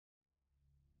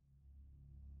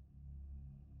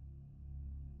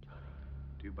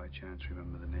Do you by chance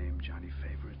remember the name Johnny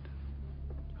Favorite?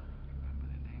 Remember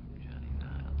the name Johnny? No,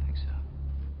 I don't think so.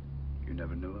 You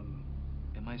never knew him?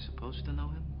 Am I supposed to know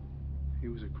him? He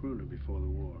was a crooner before the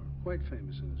war, quite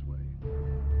famous in his way.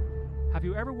 Have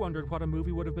you ever wondered what a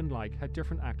movie would have been like had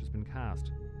different actors been cast?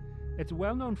 It's a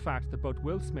well-known fact that both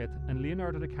Will Smith and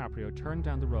Leonardo DiCaprio turned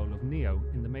down the role of Neo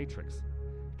in The Matrix.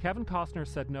 Kevin Costner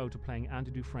said no to playing Andy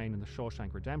Dufresne in The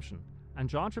Shawshank Redemption, and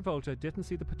John Travolta didn't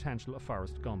see the potential of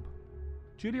Forrest Gump.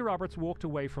 Julia Roberts walked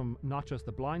away from not just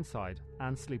The Blind Side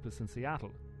and Sleepless in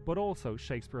Seattle, but also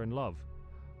Shakespeare in Love,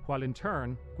 while in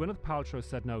turn, Gwyneth Paltrow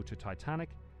said no to Titanic,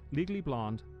 Legally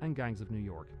Blonde, and Gangs of New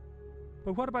York.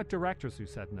 But what about directors who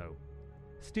said no?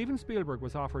 Steven Spielberg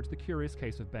was offered The Curious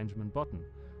Case of Benjamin Button,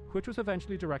 which was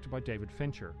eventually directed by David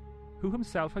Fincher, who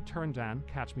himself had turned down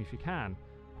Catch Me If You Can,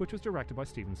 which was directed by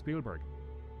Steven Spielberg.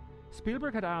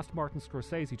 Spielberg had asked Martin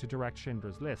Scorsese to direct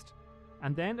Schindler's List,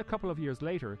 and then a couple of years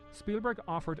later, Spielberg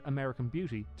offered American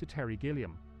Beauty to Terry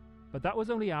Gilliam. But that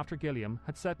was only after Gilliam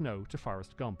had said no to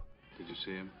Forrest Gump. Did you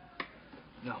see him?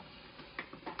 No.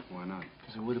 Why not?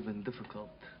 Because it would have been difficult.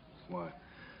 Why?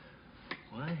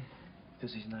 Why?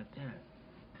 Because he's not there.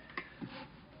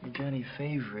 Your Johnny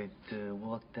Favorite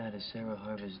walked out of Sarah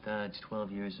Harvey's Dodge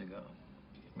 12 years ago,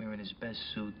 wearing his best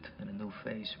suit and a new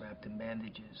face wrapped in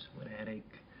bandages with a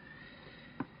headache.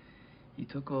 He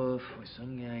took off with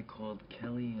some guy called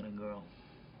Kelly and a girl.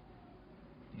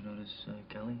 You know this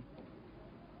Kelly?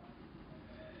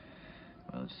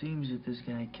 Well, it seems that this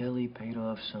guy Kelly paid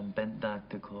off some bent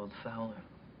doctor called Fowler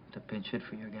to pinch hit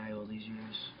for your guy all these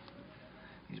years.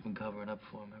 He's been covering up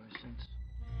for him ever since.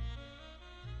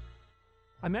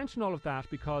 I mention all of that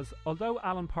because, although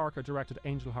Alan Parker directed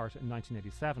Angel Heart in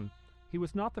 1987, he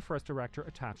was not the first director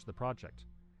attached to the project.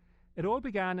 It all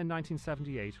began in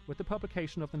 1978 with the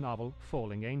publication of the novel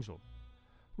Falling Angel.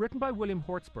 Written by William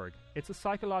Hortzberg, it's a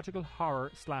psychological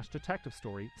horror/detective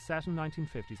story set in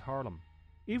 1950s Harlem.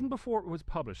 Even before it was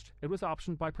published, it was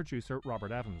optioned by producer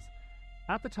Robert Evans.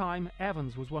 At the time,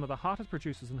 Evans was one of the hottest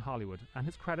producers in Hollywood, and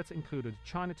his credits included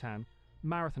Chinatown,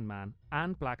 Marathon Man,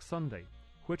 and Black Sunday,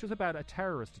 which was about a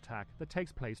terrorist attack that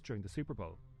takes place during the Super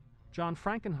Bowl. John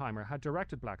Frankenheimer had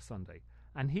directed Black Sunday,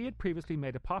 and he had previously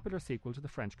made a popular sequel to The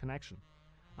French Connection.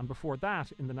 And before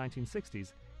that, in the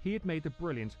 1960s, he had made the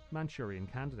brilliant Manchurian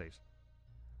Candidate.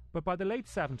 But by the late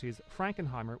 70s,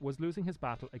 Frankenheimer was losing his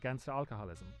battle against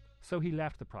alcoholism, so he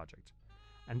left the project.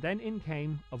 And then in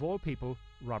came, of all people,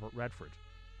 Robert Redford.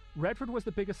 Redford was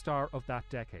the biggest star of that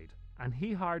decade, and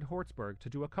he hired Hortzberg to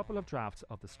do a couple of drafts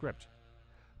of the script.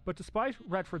 But despite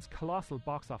Redford's colossal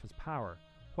box office power,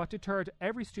 what deterred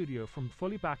every studio from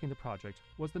fully backing the project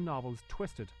was the novel's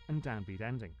twisted and downbeat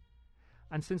ending.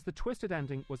 And since the twisted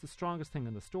ending was the strongest thing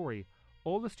in the story,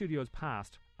 all the studios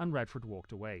passed and Redford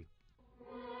walked away.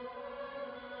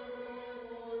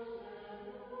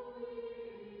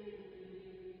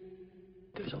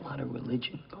 There's a lot of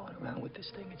religion going around with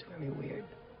this thing. It's very weird.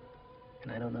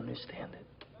 And I don't understand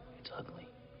it. It's ugly.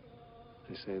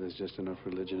 They say there's just enough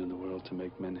religion in the world to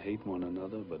make men hate one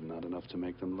another, but not enough to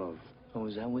make them love. Oh,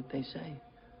 is that what they say?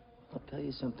 I'll tell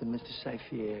you something, Mr.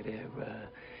 Saifier. There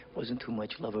wasn't too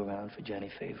much love around for Johnny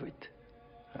Favorite.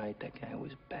 All right, that guy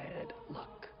was bad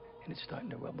luck, and it's starting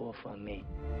to rub off on me.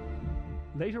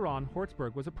 Later on,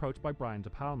 Hortzberg was approached by Brian De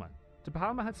Palma. De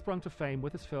Palma had sprung to fame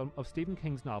with his film of Stephen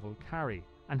King's novel Carrie,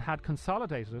 and had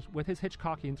consolidated it with his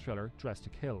Hitchcockian thriller Dressed to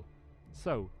Kill.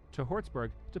 So, to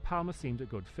Hortzberg, De Palma seemed a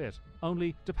good fit.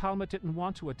 Only, De Palma didn't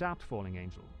want to adapt Falling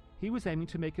Angel. He was aiming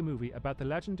to make a movie about the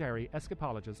legendary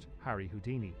escapologist Harry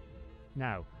Houdini.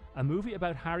 Now, a movie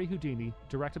about Harry Houdini,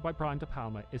 directed by Brian De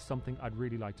Palma, is something I'd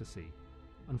really like to see.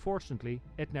 Unfortunately,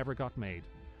 it never got made.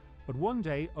 But one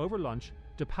day, over lunch,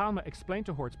 De Palma explained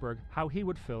to Hortzberg how he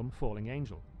would film Falling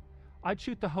Angel. "I'd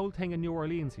shoot the whole thing in New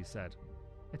Orleans," he said.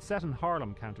 "It's set in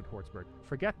Harlem," countered Hortzberg.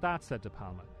 "Forget that," said De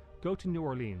Palma. "Go to New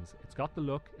Orleans. It's got the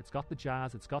look, it's got the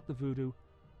jazz, it's got the voodoo."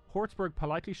 Hortzberg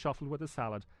politely shuffled with his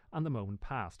salad, and the moment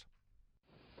passed.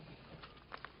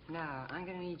 Now, I'm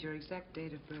going to need your exact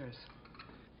date of birth.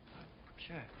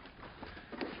 Sure.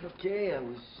 Okay, I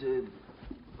was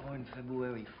born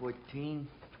February 14,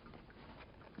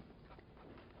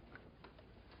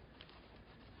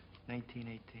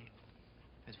 1918.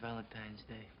 It's Valentine's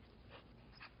Day.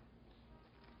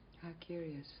 How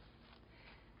curious.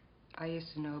 I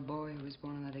used to know a boy who was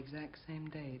born on that exact same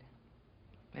date.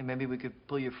 Hey, maybe we could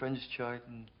pull your friend's chart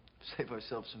and save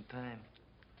ourselves some time.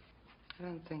 I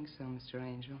don't think so, Mr.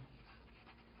 Angel.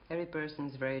 Every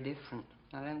person's very different.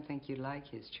 I don't think you'd like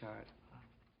his chart.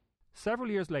 Several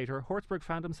years later, Hortzberg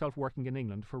found himself working in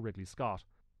England for Ridley Scott.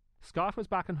 Scott was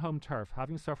back on home turf,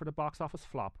 having suffered a box office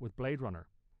flop with Blade Runner.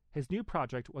 His new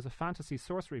project was a fantasy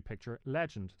sorcery picture,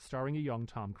 Legend, starring a young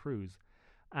Tom Cruise.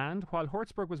 And while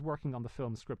Hertzberg was working on the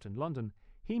film's script in London,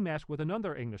 he met with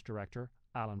another English director,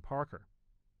 Alan Parker.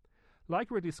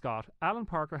 Like Ridley Scott, Alan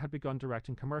Parker had begun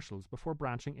directing commercials before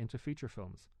branching into feature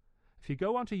films. If you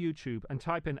go onto YouTube and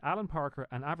type in Alan Parker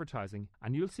and advertising,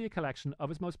 and you'll see a collection of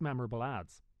his most memorable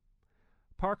ads.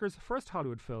 Parker's first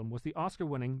Hollywood film was the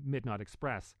Oscar-winning Midnight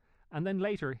Express, and then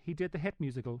later he did the hit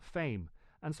musical Fame,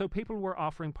 and so people were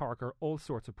offering Parker all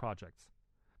sorts of projects.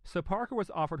 So Parker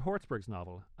was offered Hertzberg's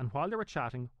novel, and while they were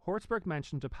chatting, Hertzberg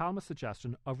mentioned De Palma's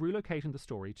suggestion of relocating the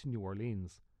story to New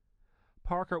Orleans.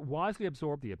 Parker wisely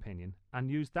absorbed the opinion and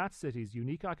used that city's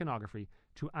unique iconography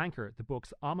to anchor the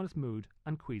book's ominous mood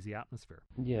and queasy atmosphere.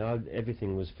 Yeah,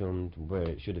 everything was filmed where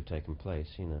it should have taken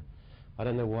place, you know. I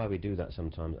don't know why we do that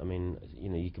sometimes. I mean, you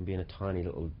know, you can be in a tiny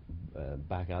little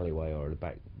back alleyway or a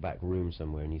back room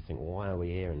somewhere and you think, why are we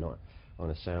here and not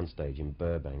on a soundstage in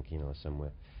Burbank, you know, or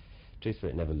somewhere.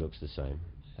 Truthfully, it never looks the same,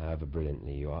 however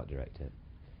brilliantly you art direct it.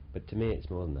 But to me, it's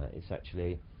more than that. It's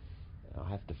actually, I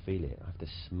have to feel it, I have to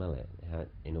smell it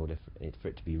in order for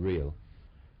it to be real.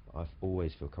 I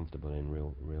always feel comfortable in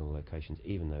real locations,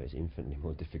 even though it's infinitely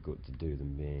more difficult to do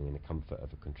than being in the comfort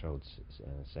of a controlled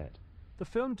set. The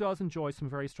film does enjoy some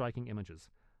very striking images,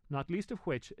 not least of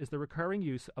which is the recurring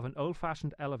use of an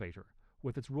old-fashioned elevator,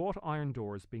 with its wrought iron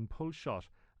doors being pulled shut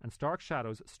and stark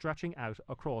shadows stretching out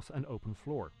across an open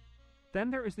floor. Then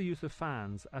there is the use of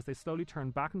fans as they slowly turn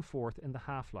back and forth in the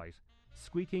half-light,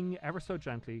 squeaking ever so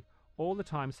gently, all the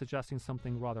time suggesting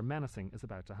something rather menacing is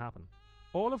about to happen.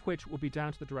 All of which will be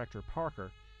down to the director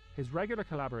Parker, his regular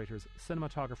collaborators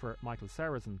cinematographer Michael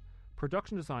Sarrazin,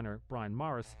 production designer Brian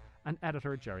Morris, and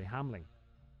editor Jerry Hamling.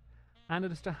 And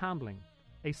it is to Hamling,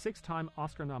 a 6-time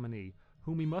Oscar nominee,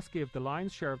 whom we must give the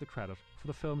lion's share of the credit for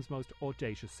the film's most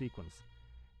audacious sequence.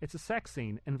 It's a sex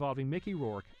scene involving Mickey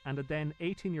Rourke and a then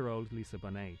 18-year-old Lisa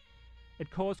Bonet.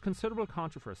 It caused considerable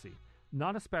controversy,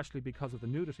 not especially because of the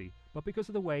nudity, but because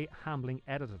of the way Hamling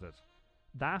edited it.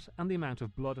 That and the amount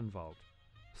of blood involved.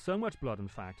 So much blood, in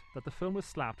fact, that the film was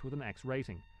slapped with an X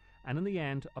rating, and in the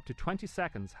end, up to 20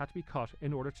 seconds had to be cut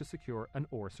in order to secure an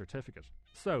OR certificate.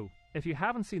 So, if you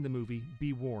haven't seen the movie,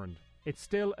 be warned. It's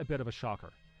still a bit of a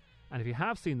shocker. And if you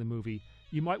have seen the movie,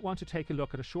 you might want to take a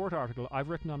look at a short article I've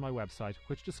written on my website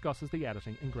which discusses the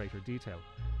editing in greater detail.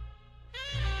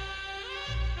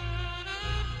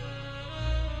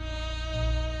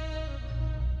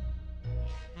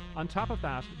 On top of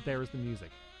that, there is the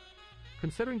music.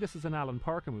 Considering this is an Alan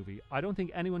Parker movie, I don't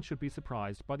think anyone should be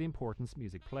surprised by the importance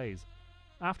music plays.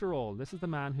 After all, this is the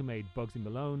man who made Bugsy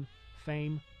Malone,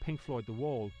 Fame, Pink Floyd The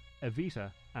Wall,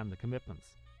 Evita, and The Commitments.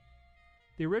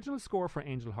 The original score for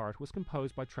Angel Heart was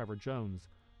composed by Trevor Jones,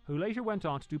 who later went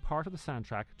on to do part of the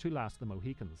soundtrack to Last of the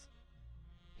Mohicans.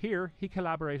 Here, he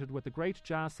collaborated with the great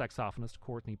jazz saxophonist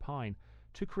Courtney Pine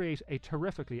to create a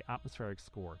terrifically atmospheric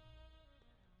score.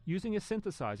 Using a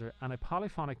synthesizer and a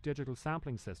polyphonic digital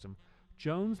sampling system,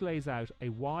 Jones lays out a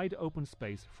wide open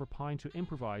space for Pine to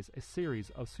improvise a series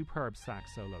of superb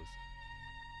sax solos.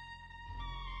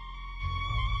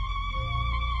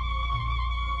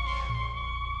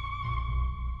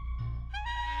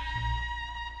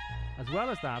 As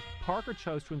well as that, Parker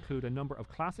chose to include a number of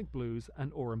classic blues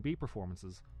and R&B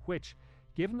performances, which,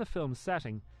 given the film's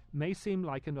setting, may seem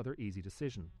like another easy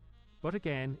decision. But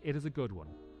again, it is a good one.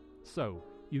 So,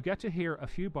 you get to hear a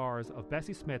few bars of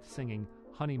Bessie Smith singing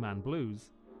Honeyman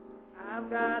Blues. I've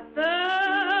got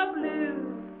the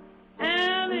blues,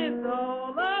 and it's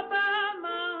all about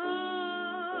my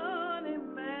honey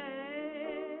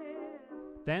man.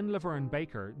 Then Laverne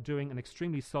Baker doing an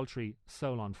extremely sultry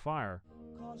Soul on Fire.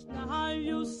 'Cause now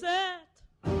you set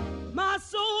my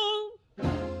soul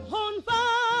on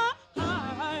fire,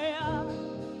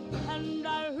 and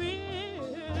I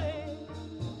really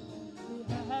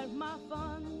had my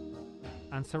fun.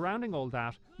 And surrounding all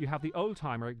that, you have the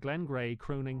old-timer Glenn Gray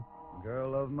crooning,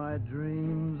 Girl of my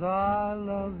dreams, I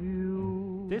love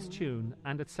you. This tune,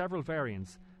 and its several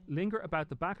variants, linger about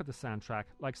the back of the soundtrack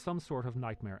like some sort of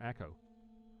nightmare echo.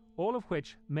 All of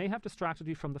which may have distracted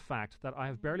you from the fact that I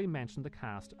have barely mentioned the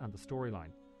cast and the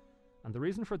storyline. And the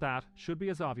reason for that should be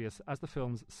as obvious as the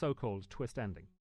film's so-called twist ending.